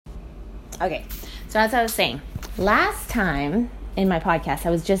Okay, so as I was saying, last time in my podcast,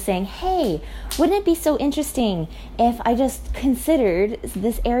 I was just saying, hey, wouldn't it be so interesting if I just considered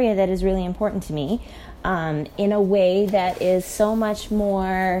this area that is really important to me in a way that is so much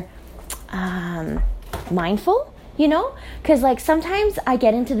more mindful, you know? Because like sometimes I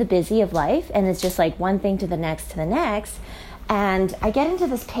get into the busy of life and it's just like one thing to the next, and I get into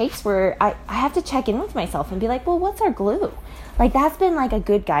this pace where I have to check in with myself and be like, well, what's our glue? Like that's been like a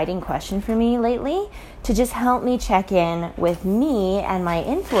good guiding question for me lately to just help me check in with me and my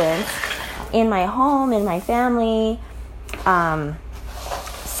influence in my home, in my family,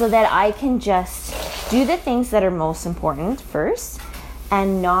 so that I can just do the things that are most important first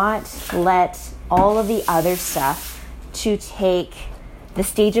and not let all of the other stuff to take the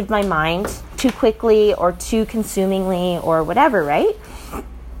stage of my mind too quickly or too consumingly or whatever, right?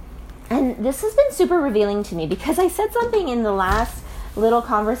 And this has been super revealing to me because I said something in the last little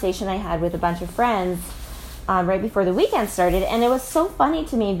conversation I had with a bunch of friends right before the weekend started, and it was so funny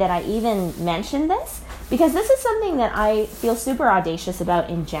to me that I even mentioned this because this is something that I feel super audacious about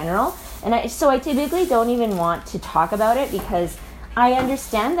in general, and so I typically don't even want to talk about it because I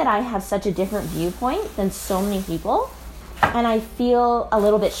understand that I have such a different viewpoint than so many people, and I feel a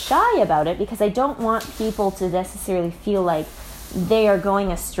little bit shy about it because I don't want people to necessarily feel like they are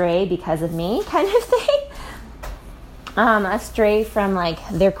going astray because of me, kind of thing. Astray from like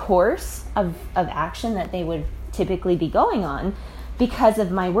their course of action that they would typically be going on because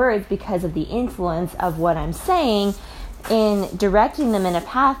of my words, because of the influence of what I'm saying in directing them in a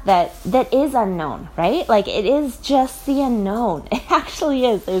path that is unknown, right? Like it is just the unknown. It actually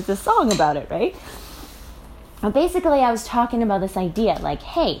is. There's a song about it, right? Basically, I was talking about this idea like,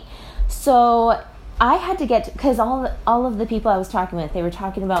 hey, so I had to get, because all of the people I was talking with, they were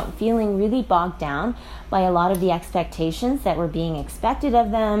talking about feeling really bogged down by a lot of the expectations that were being expected of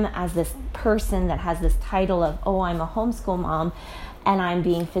them as this person that has this title of, oh, I'm a homeschool mom and I'm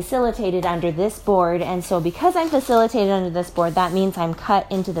being facilitated under this board. And so because I'm facilitated under this board, that means I'm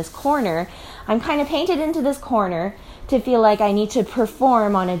cut into this corner. I'm kind of painted into this corner to feel like I need to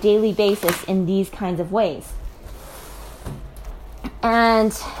perform on a daily basis in these kinds of ways.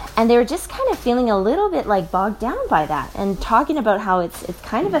 And they were just kind of feeling a little bit like bogged down by that and talking about how it's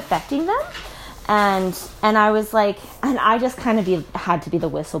kind of affecting them. And I was like, and I just kind of had to be the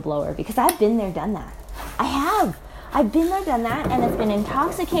whistleblower because I've been there, done that. I've been there, done that, and it's been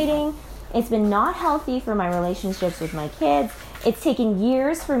intoxicating. It's been not healthy for my relationships with my kids. It's taken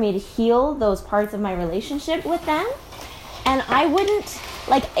years for me to heal those parts of my relationship with them. And I wouldn't,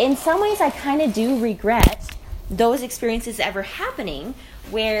 like, in some ways I kind of do regret those experiences ever happening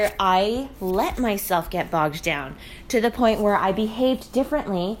where I let myself get bogged down to the point where I behaved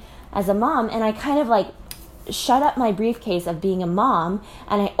differently as a mom, and I kind of like shut up my briefcase of being a mom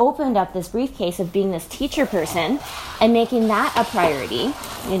and I opened up this briefcase of being this teacher person and making that a priority,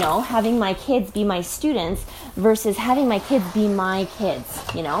 you know, having my kids be my students versus having my kids be my kids,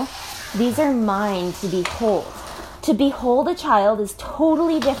 you know. These are mine to behold. To behold a child is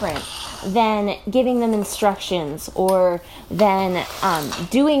totally different than giving them instructions or than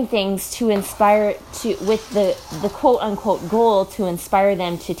doing things to inspire with the quote-unquote goal to inspire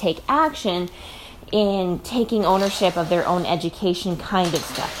them to take action in taking ownership of their own education kind of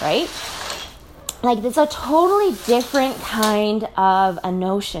stuff, right? Like, it's a totally different kind of a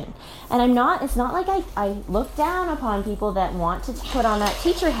notion. And it's not like I look down upon people that want to put on that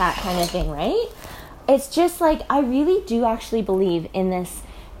teacher hat kind of thing, right? It's just like, I really do actually believe in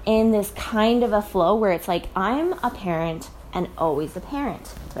this kind of a flow where it's like, I'm a parent and always a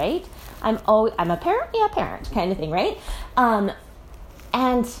parent, right? I'm a parent, yeah, parent kind of thing, right?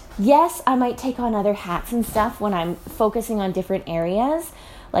 And yes, I might take on other hats and stuff when I'm focusing on different areas,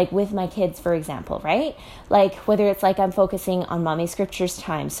 like with my kids, for example, right? Like whether it's like I'm focusing on mommy scriptures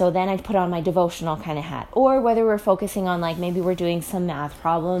time, so then I put on my devotional kind of hat, or whether we're focusing on like maybe we're doing some math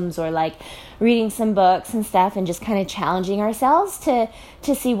problems or like reading some books and stuff and just kind of challenging ourselves to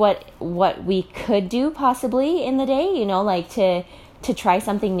see what we could do possibly in the day, you know, like to try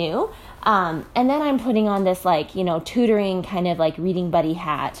something new. And then I'm putting on this like, you know, tutoring kind of like reading buddy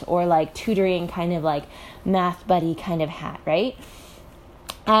hat or like tutoring kind of like math buddy kind of hat, right?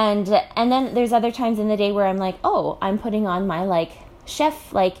 And then there's other times in the day where I'm like, oh, I'm putting on my like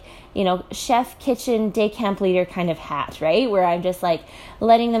chef, like, you know, chef kitchen day camp leader kind of hat, right? Where I'm just like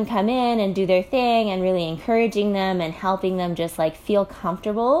letting them come in and do their thing and really encouraging them and helping them just like feel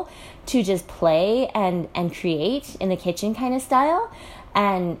comfortable to just play and create in the kitchen kind of style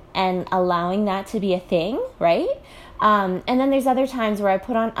and allowing that to be a thing, right? And then there's other times where I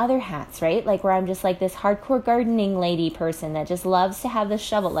put on other hats, right? Like where I'm just like this hardcore gardening lady person that just loves to have the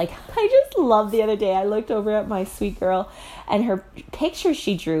shovel. Like I just love the other day, I looked over at my sweet girl and her picture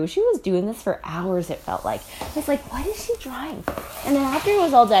she drew. She was doing this for hours, it felt like. I was like, what is she drawing? And then after it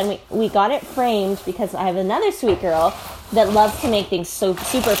was all done, we got it framed because I have another sweet girl that loves to make things so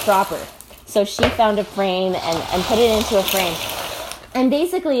super proper. So she found a frame and put it into a frame. And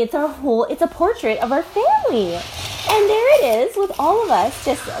basically it's a portrait of our family. And there it is with all of us,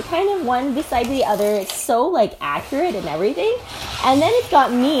 just kind of one beside the other. It's so like accurate and everything. And then it's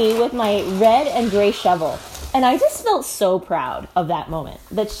got me with my red and gray shovel. And I just felt so proud of that moment,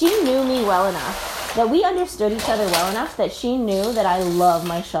 that she knew me well enough, that we understood each other well enough, that she knew that I love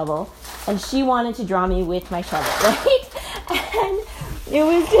my shovel and she wanted to draw me with my shovel, right? And it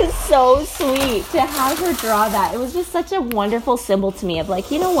was just so sweet to have her draw that. It was just such a wonderful symbol to me of like,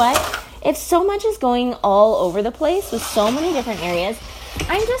 you know what? If so much is going all over the place with so many different areas,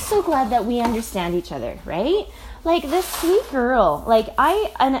 I'm just so glad that we understand each other, right? Like this sweet girl, like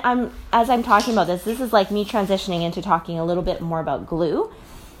as I'm talking about this is like me transitioning into talking a little bit more about glue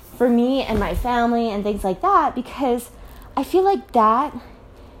for me and my family and things like that, because I feel like that,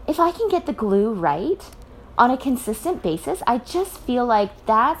 if I can get the glue right on a consistent basis, I just feel like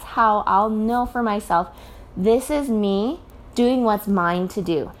that's how I'll know for myself, this is me doing what's mine to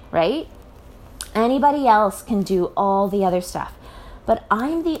do, right? Anybody else can do all the other stuff, but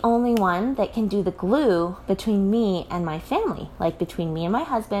I'm the only one that can do the glue between me and my family, like between me and my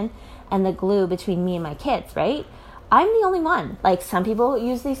husband and the glue between me and my kids, right? I'm the only one. Like some people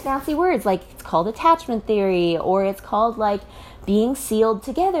use these fancy words, like it's called attachment theory, or it's called like being sealed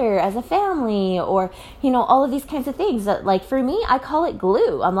together as a family, or, you know, all of these kinds of things that, like, for me, I call it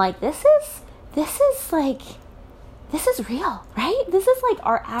glue. I'm like, this is real, right? This is like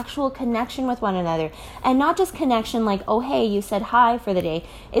our actual connection with one another, and not just connection like, oh, hey, you said hi for the day.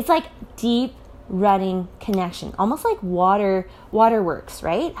 It's like deep running connection, almost like waterworks,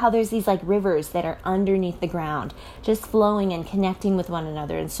 right? How there's these like rivers that are underneath the ground, just flowing and connecting with one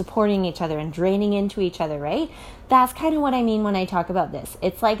another and supporting each other and draining into each other, right? That's kind of what I mean when I talk about this.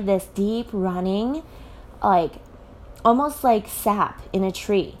 It's like this deep running, like almost like sap in a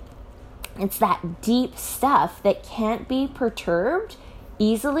tree. It's that deep stuff that can't be perturbed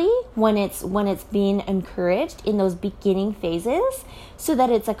easily when it's being encouraged in those beginning phases, so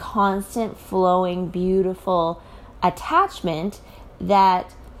that it's a constant flowing, beautiful attachment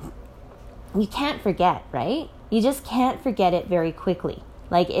that you can't forget, right? You just can't forget it very quickly.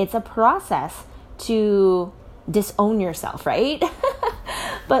 Like it's a process to disown yourself, right?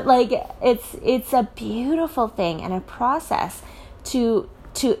 But like it's a beautiful thing and a process to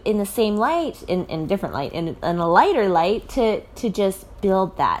in the same light, in different light, in a lighter light, to just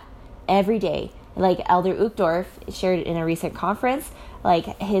build that every day. Like Elder Uchtdorf shared in a recent conference, like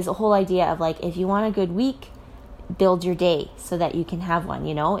his whole idea of like, if you want a good week, build your day so that you can have one,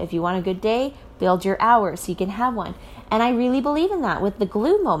 you know? If you want a good day, build your hours so you can have one. And I really believe in that with the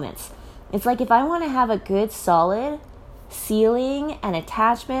glue moments. It's like, if I want to have a good solid sealing and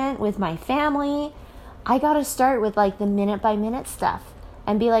attachment with my family, I got to start with like the minute by minute stuff.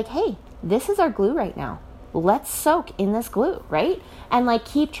 And be like, hey, this is our glue right now. Let's soak in this glue, right? And like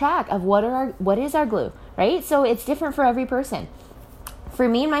keep track of what is our glue, right? So it's different for every person. For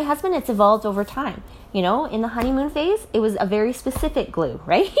me and my husband, it's evolved over time. You know, in the honeymoon phase, it was a very specific glue,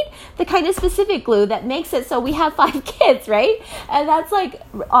 right? The kind of specific glue that makes it so we have 5 kids, right? And that's like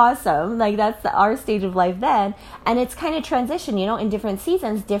awesome. Like that's our stage of life then. And it's kind of transition, you know, in different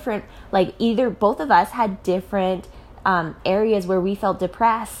seasons, different, like either both of us had different areas where we felt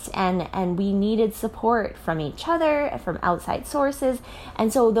depressed and we needed support from each other, from outside sources.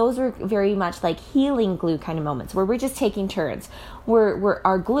 And so those were very much like healing glue kind of moments where we're just taking turns, where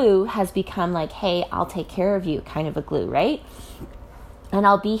our glue has become like, hey, I'll take care of you kind of a glue, right? And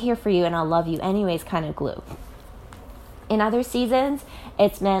I'll be here for you and I'll love you anyways kind of glue. In other seasons,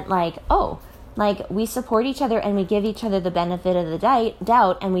 it's meant like, oh, like we support each other and we give each other the benefit of the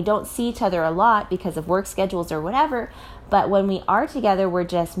doubt, and we don't see each other a lot because of work schedules or whatever. But when we are together, we're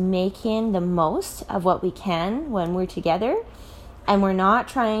just making the most of what we can when we're together. And we're not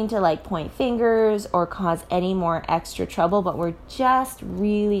trying to like point fingers or cause any more extra trouble, but we're just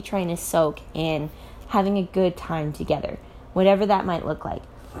really trying to soak in having a good time together, whatever that might look like.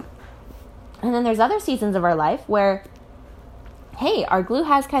 And then there's other seasons of our life where, hey, our glue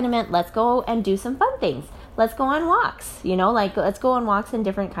has kind of meant let's go and do some fun things. Let's go on walks, you know, like let's go on walks in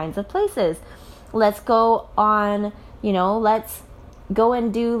different kinds of places. Let's go on, you know, let's go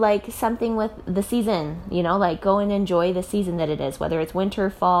and do like something with the season, you know, like go and enjoy the season that it is, whether it's winter,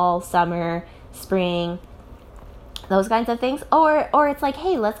 fall, summer, spring. those kinds of things. Or it's like,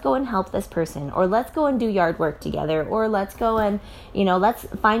 hey, let's go and help this person, or let's go and do yard work together, or let's go and, let's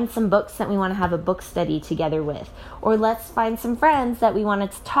find some books that we want to have a book study together with, or let's find some friends that we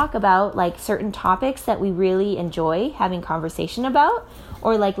want to talk about like certain topics that we really enjoy having conversation about,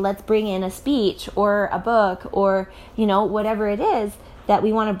 or like let's bring in a speech or a book, or whatever it is that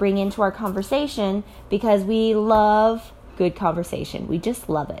we want to bring into our conversation, because we love good conversation. We just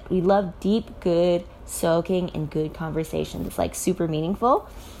love it. We love deep, good, soaking in good conversation. It's like super meaningful.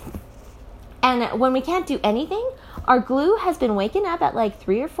 And when we can't do anything, our glue has been waking up at like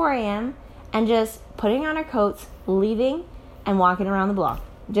 3 or 4 a.m. and just putting on our coats, leaving and walking around the block.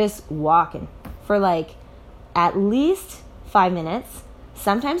 Just walking for like at least 5 minutes,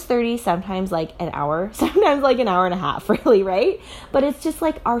 sometimes 30, sometimes like an hour, sometimes like an hour and a half, really, right? But it's just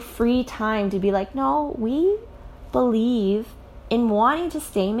like our free time to be like, no, we believe in wanting to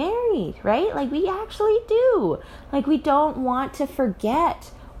stay married, right? Like we actually do. Like we don't want to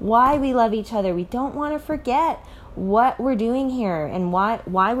forget why we love each other. We don't want to forget what we're doing here and why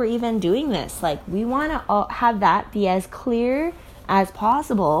we're even doing this. Like we want to have that be as clear as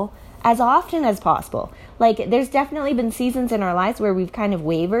possible, as often as possible. Like there's definitely been seasons in our lives where we've kind of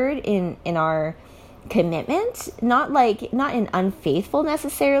wavered in our commitment, not in unfaithful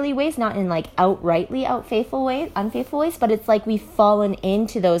necessarily ways, not in like outrightly unfaithful ways, but it's like we've fallen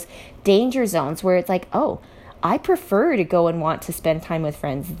into those danger zones where it's like, oh, I prefer to go and want to spend time with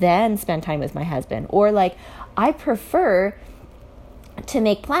friends than spend time with my husband, or like I prefer to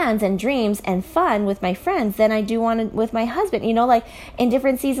make plans and dreams and fun with my friends than I do with my husband, like in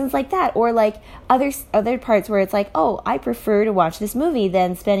different seasons like that, or like other parts where it's like, oh, I prefer to watch this movie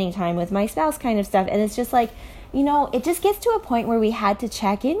than spending time with my spouse kind of stuff. And it's just like, it just gets to a point where we had to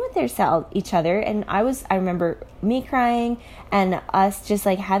check in with each other. And I remember me crying and us just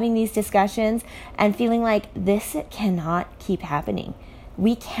like having these discussions and feeling like this cannot keep happening.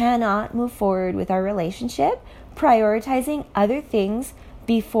 We cannot move forward with our relationship prioritizing other things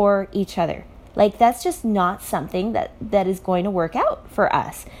before each other. Like that's just not something that is going to work out for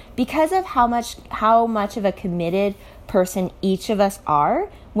us because of how much of a committed person each of us are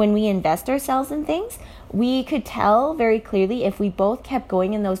when we invest ourselves in things. We could tell very clearly if we both kept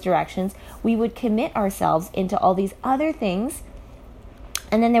going in those directions, we would commit ourselves into all these other things,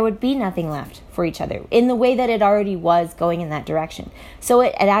 and then there would be nothing left for each other in the way that it already was going in that direction. So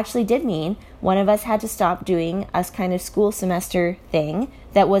it actually did mean one of us had to stop doing a kind of school semester thing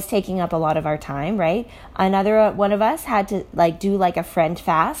that was taking up a lot of our time, right? Another one of us had to do a friend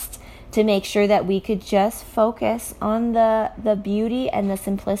fast to make sure that we could just focus on the beauty and the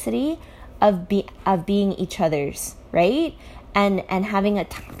simplicity of being each other's, right? And having a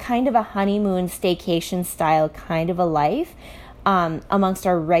kind of a honeymoon staycation style kind of a life amongst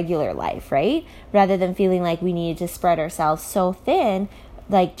our regular life, right? Rather than feeling like we needed to spread ourselves so thin,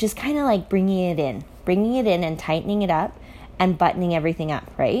 just kind of bringing it in and tightening it up and buttoning everything up,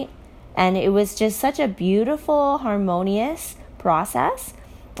 right? And it was just such a beautiful, harmonious process.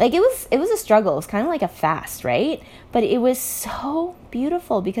 It was a struggle. It was kind of like a fast, right? But it was so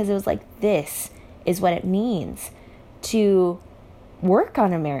beautiful because it was like, this is what it means to work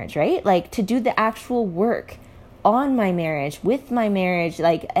on a marriage, right? To do the actual work on my marriage, with my marriage,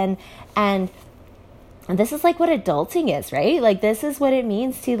 and this is what adulting is, right? This is what it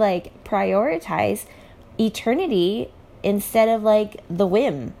means to prioritize eternity instead of the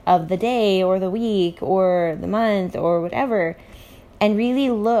whim of the day or the week or the month or whatever, and really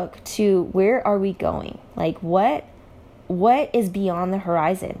look to where are we going? What is beyond the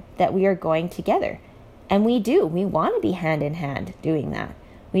horizon that we are going together? And we want to be hand in hand doing that.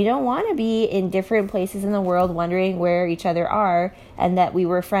 We don't want to be in different places in the world wondering where each other are and that we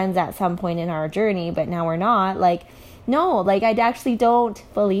were friends at some point in our journey, but now we're not. No, I actually don't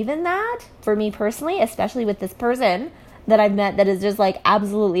believe in that for me personally, especially with this person that I've met that is just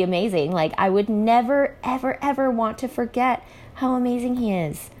absolutely amazing. I would never, ever, ever want to forget how amazing he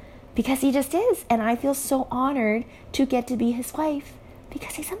is because he just is. And I feel so honored to get to be his wife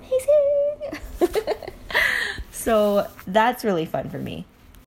because he's amazing. So that's really fun for me.